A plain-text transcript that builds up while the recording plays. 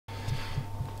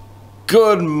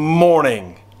Good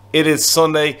morning. It is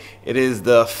Sunday. It is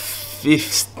the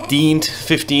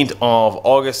 15th of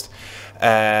August.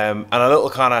 And a little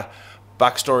kind of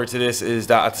backstory to this is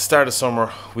that at the start of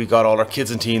summer, we got all our kids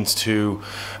and teens to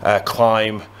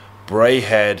climb Bray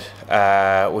Head,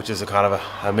 which is a kind of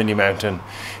a mini mountain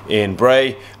in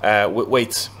Bray, with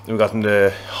weights. We got them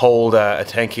to hold a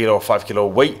 10 kilo or 5 kilo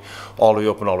weight all the way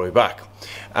up and all the way back.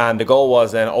 And the goal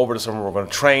was then over the summer we're going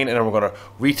to train and then we're going to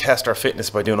retest our fitness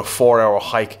by doing a 4-hour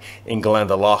hike in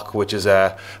Glendalough, which is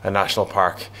a national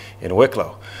park in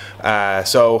Wicklow.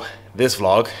 So this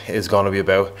vlog is going to be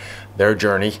about their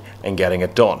journey and getting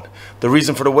it done. The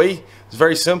reason for the weight is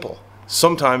very simple.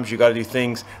 Sometimes you got to do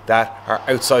things that are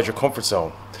outside your comfort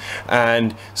zone,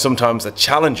 and sometimes the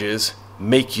challenges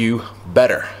make you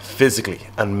better physically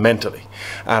and mentally.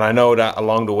 And I know that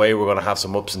along the way we're going to have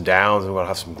some ups and downs, and we're going to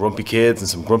have some grumpy kids and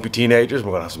some grumpy teenagers. We're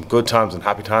going to have some good times and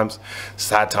happy times,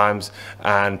 sad times,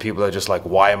 and people are just like,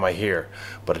 why am I here?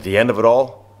 But at the end of it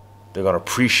all, they're going to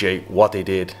appreciate what they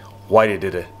did, why they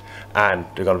did it, and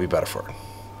they're going to be better for it.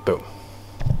 Boom.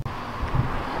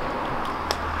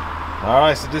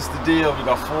 Alright, so this is the deal. We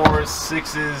got 4s,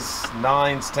 6s,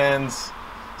 9s, 10s,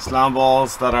 slam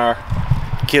balls that our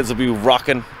kids will be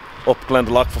rocking up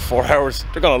Glendalough for 4 hours.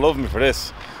 They're gonna love me for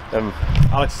this.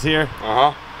 Alex is here.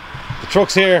 The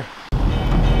truck's here. The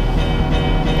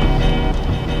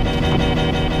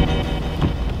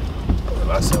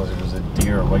last time there was a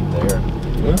deer right there.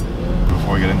 Yeah?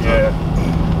 Before we get into it.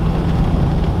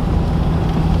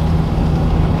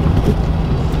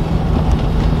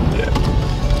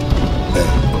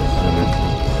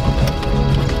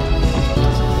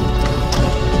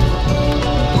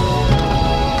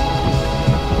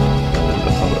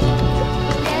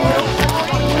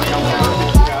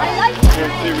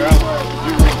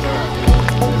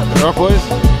 Alright boys,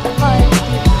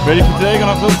 ready for today?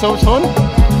 Gonna have so much fun?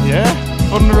 Yeah?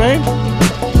 Fun in the rain?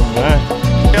 Yeah.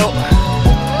 Hello.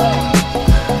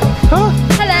 Huh?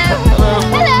 Hello. Hello.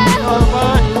 Hello. Oh,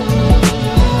 bye.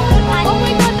 Oh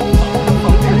my god.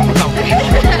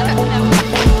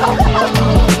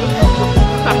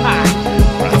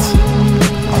 Rats.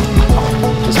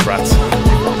 Just rats.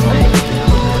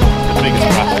 The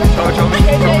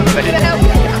biggest rat.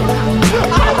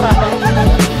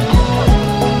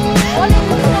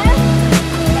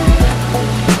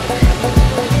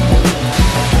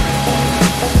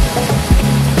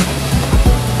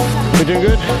 You doing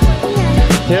good?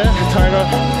 Yeah? You're tired of?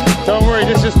 Don't worry,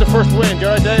 this is just the first wind. You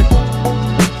alright, Dave?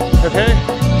 Okay?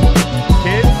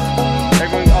 Kids?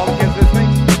 Everyone, all the kids listening?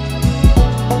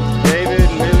 David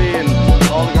and Lily and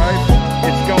all the guys?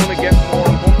 It's going to get more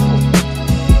uncomfortable.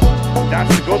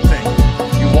 That's the good thing.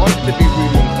 You want it to be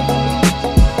really uncomfortable.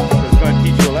 Because it's going to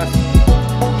teach you a lesson.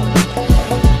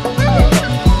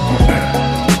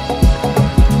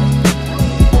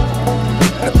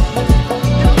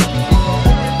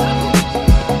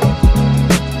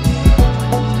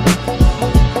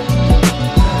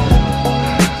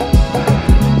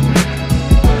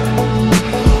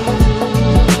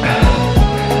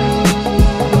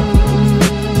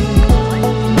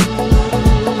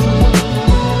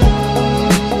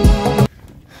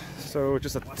 So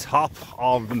just at the top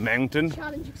of the mountain,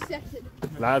 challenge accepted.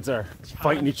 Lads are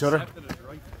fighting each other.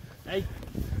 A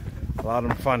lot of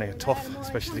them are finding it tough,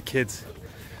 especially the kids.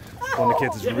 One of the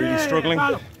kids is really struggling.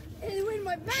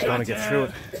 She's going to get through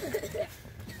it,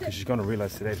 because she's going to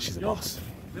realise today that she's a boss.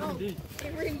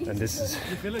 And this is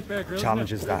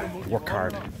challenges that work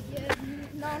hard.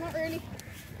 No, not really.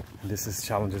 And this is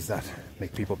challenges that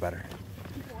make people better.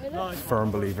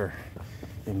 Firm believer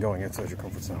in going outside your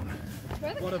comfort zone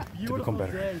to become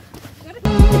better.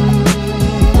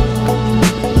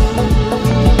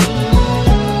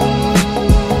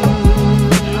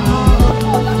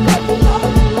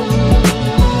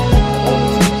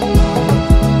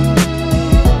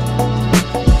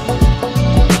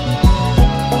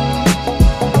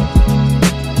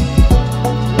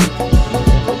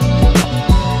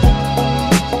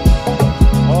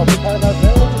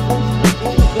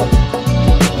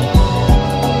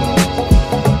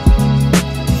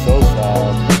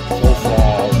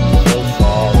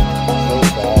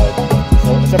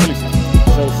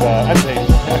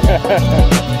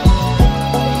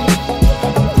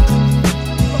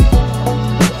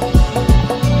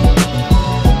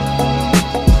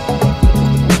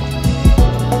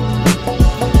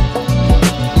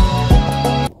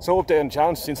 So update on the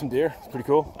challenge, seen some deer, it's pretty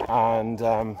cool, and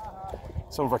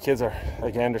some of our kids are,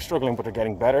 again, they're struggling but they're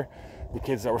getting better. The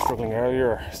kids that were struggling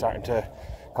earlier are starting to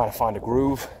kind of find a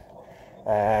groove.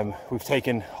 We've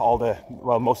taken all the,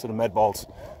 well, most of the med balls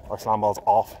our slam balls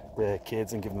off the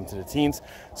kids and giving them to the teens.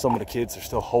 Some of the kids are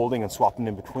still holding and swapping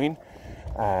in between.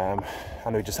 And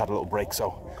we just had a little break,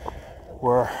 so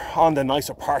we're on the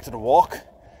nicer part of the walk.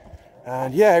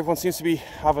 And yeah, everyone seems to be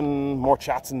having more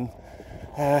chats and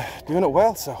doing it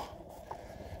well, so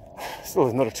still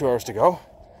another 2 hours to go.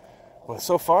 But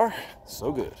so far,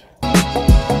 so good.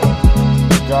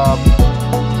 Good job.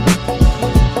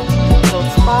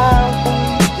 Don't smile.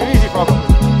 Too easy, probably.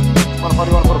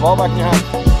 Probably want to put a ball back in your hand.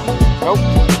 Nope.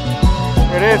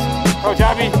 Here it is. Coach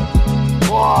Abby.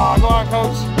 Whoa, go on,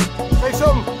 coach. Say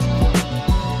something.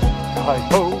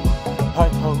 Hi-ho,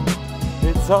 hi-ho.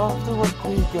 It's off to work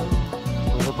we go.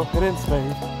 With a bucket and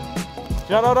spade.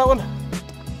 Do you know that one?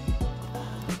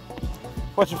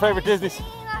 What's your favourite Disney?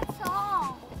 That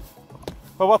song.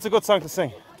 Well, what's a good song to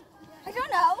sing? I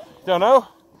don't know. Don't know?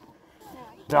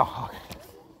 No. Okay.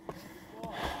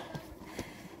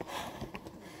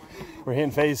 We're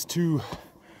hitting phase 2,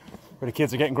 where the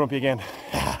kids are getting grumpy again.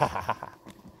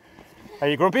 Are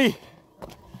you grumpy?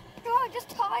 No, I'm just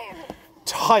tired.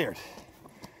 Tired?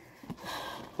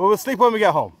 Well, we'll sleep when we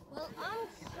get home. Well, I'm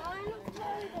kind of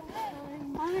tired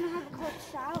and I'm going to have a cold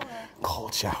shower.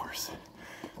 Cold showers.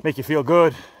 Make you feel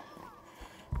good.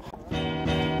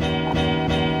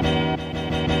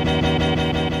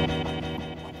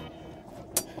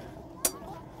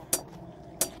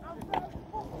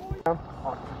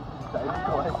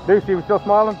 Lucy, we still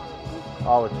smiling?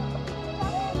 Always.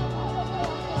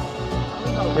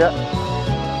 Yeah.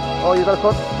 Oh, you got a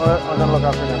cut? Alright, I'm gonna look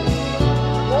after you.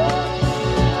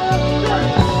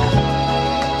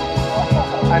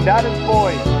 And that is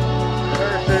boy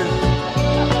versus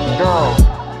girl.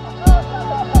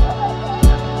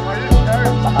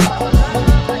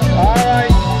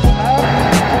 Alright.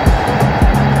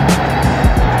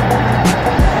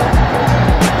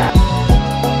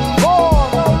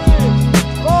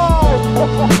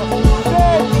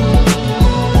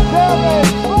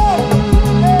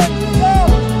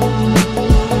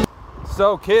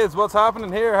 So kids, what's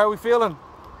happening here? How are we feeling?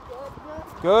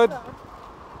 Good?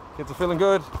 Kids are feeling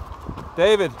good.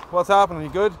 David, what's happening? You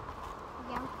good?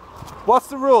 Yeah. What's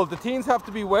the rule? The teens have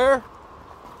to be where?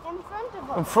 In front of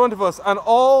us. In front of us. And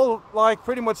all, like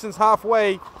pretty much since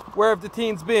halfway, where have the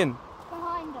teens been?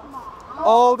 Behind us.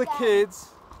 All the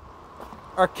kids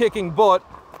are kicking butt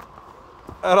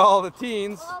at all the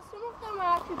teens. Well, some of them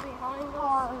are actually behind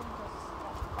us.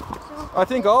 I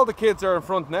think all the kids are in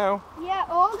front now. Yeah,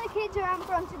 all the kids are in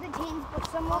front of the teens, but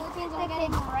some of the kids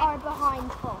are behind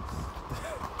us.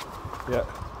 Yeah.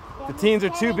 The teens are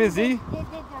too busy.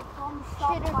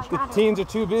 The teens are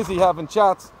too busy having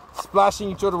chats, splashing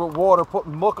each other with water,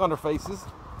 putting muck on their faces.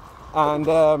 And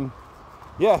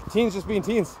yeah, teens just being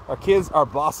teens. Our kids are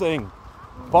bossing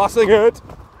it.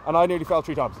 And I nearly fell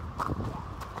 3 times.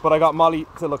 But I got Molly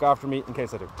to look after me in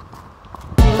case I do.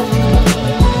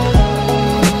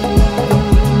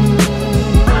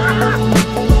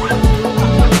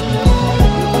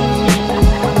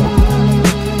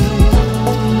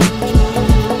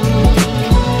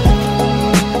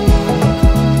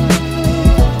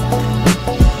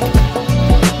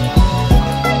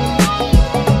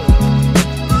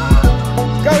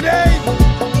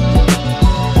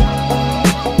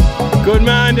 Good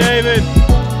man, David.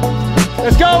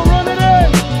 Let's go, run it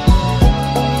in.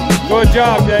 Good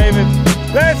job, David.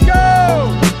 Let's go.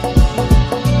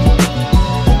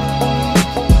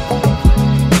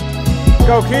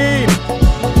 Go, Keen.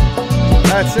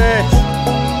 That's it.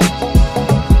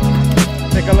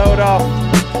 Take a load off.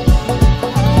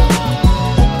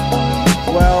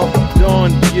 Well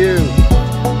done, you.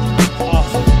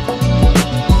 Awesome.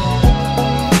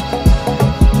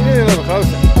 You need a little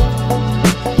closer.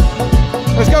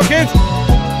 Let's go, kids!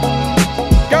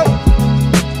 Go!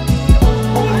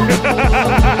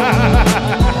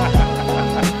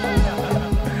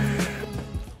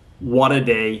 What a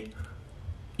day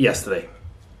yesterday.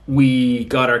 We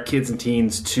got our kids and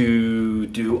teens to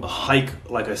do a hike,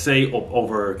 like I say, up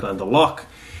over Glendalough.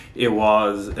 It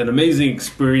was an amazing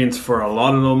experience for a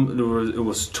lot of them. It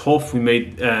was tough. We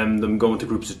made them go into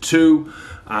groups of 2.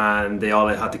 And they all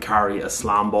had to carry a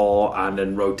slam ball and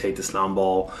then rotate the slam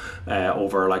ball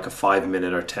over like a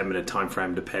 5-minute or 10-minute time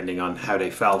frame, depending on how they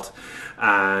felt.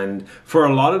 And for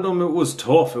a lot of them, it was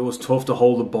tough. It was tough to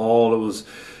hold the ball. It was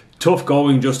tough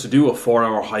going just to do a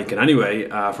 4-hour hike. And anyway,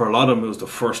 for a lot of them, it was the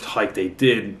first hike they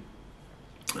did.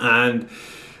 And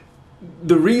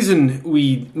the reason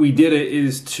we did it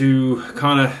is to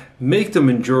kind of make them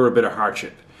endure a bit of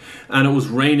hardship. And it was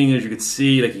raining, as you could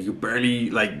see, like you could barely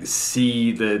like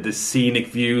see the scenic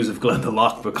views of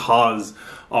Glendalough because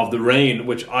of the rain,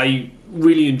 which I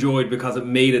really enjoyed because it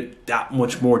made it that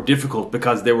much more difficult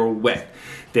because they were wet.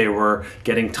 they were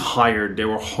getting tired, they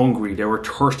were hungry, they were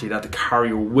thirsty, they had to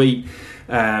carry a weight,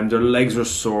 their legs were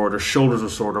sore, their shoulders were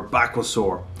sore, their back was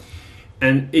sore.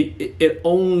 And it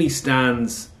only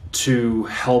stands to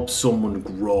help someone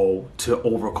grow, to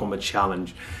overcome a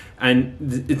challenge.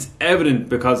 And it's evident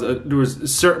because there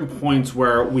was certain points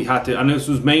where we had to, and this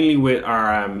was mainly with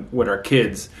our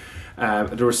kids.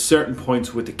 There were certain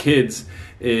points with the kids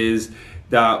is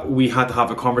that we had to have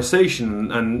a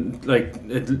conversation, and like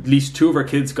at least 2 of our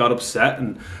kids got upset,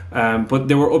 and but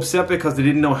they were upset because they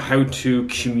didn't know how to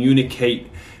communicate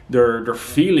their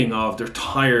feeling of they're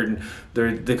tired,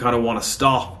 and they kind of want to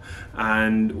stop.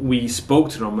 And we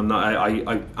spoke to them, and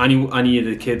any of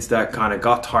the kids that kind of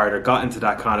got tired or got into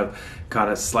that kind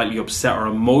of slightly upset or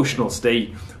emotional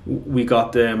state, we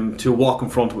got them to walk in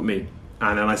front with me,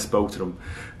 and then I spoke to them.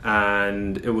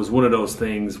 And it was one of those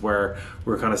things where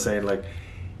we're kind of saying like,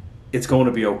 it's going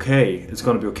to be okay. It's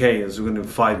going to be okay. It's going to be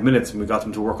 5 minutes, and we got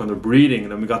them to work on their breathing,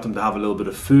 and then we got them to have a little bit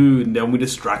of food, and then we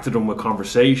distracted them with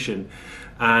conversation.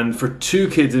 And for 2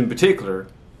 kids in particular,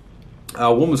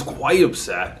 one was quite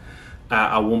upset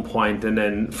at one point, and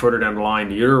then further down the line,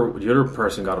 the other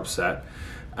person got upset.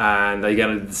 And again,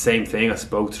 I did the same thing. I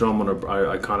spoke to them, and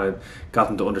I kind of got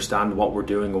them to understand what we're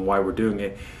doing and why we're doing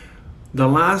it. The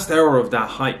last hour of that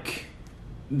hike,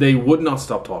 they would not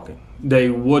stop talking. They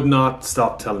would not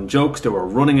stop telling jokes. They were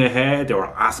running ahead. They were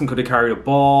asking could they carry the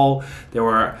ball. They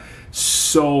were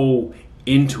so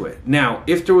into it. Now,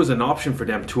 if there was an option for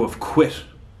them to have quit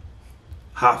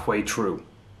halfway through,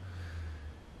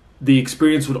 the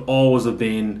experience would always have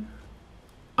been,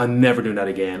 I'm never doing that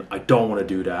again. I don't want to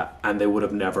do that. And they would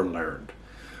have never learned.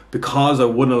 Because I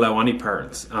wouldn't allow any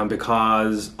parents, and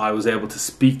because I was able to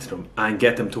speak to them and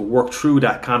get them to work through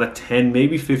that kind of 10,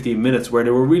 maybe 15 minutes where they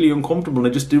were really uncomfortable and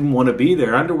they just didn't want to be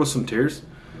there, and there was some tears,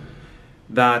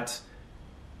 that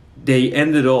they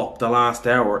ended up the last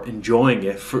hour enjoying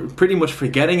it, pretty much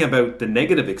forgetting about the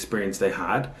negative experience they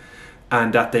had,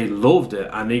 and that they loved it.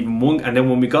 And and then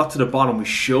when we got to the bottom, we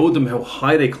showed them how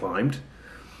high they climbed,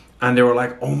 and they were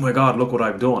like, oh my God, look what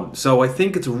I've done. So I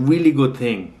think it's a really good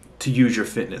thing to use your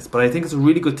fitness, but I think it's a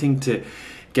really good thing to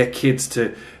get kids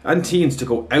and teens to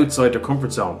go outside their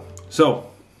comfort zone. So,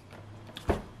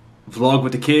 vlog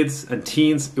with the kids and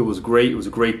teens, it was great. It was a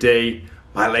great day.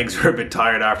 My legs were a bit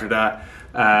tired after that.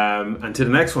 And to the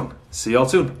next one. See y'all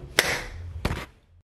soon.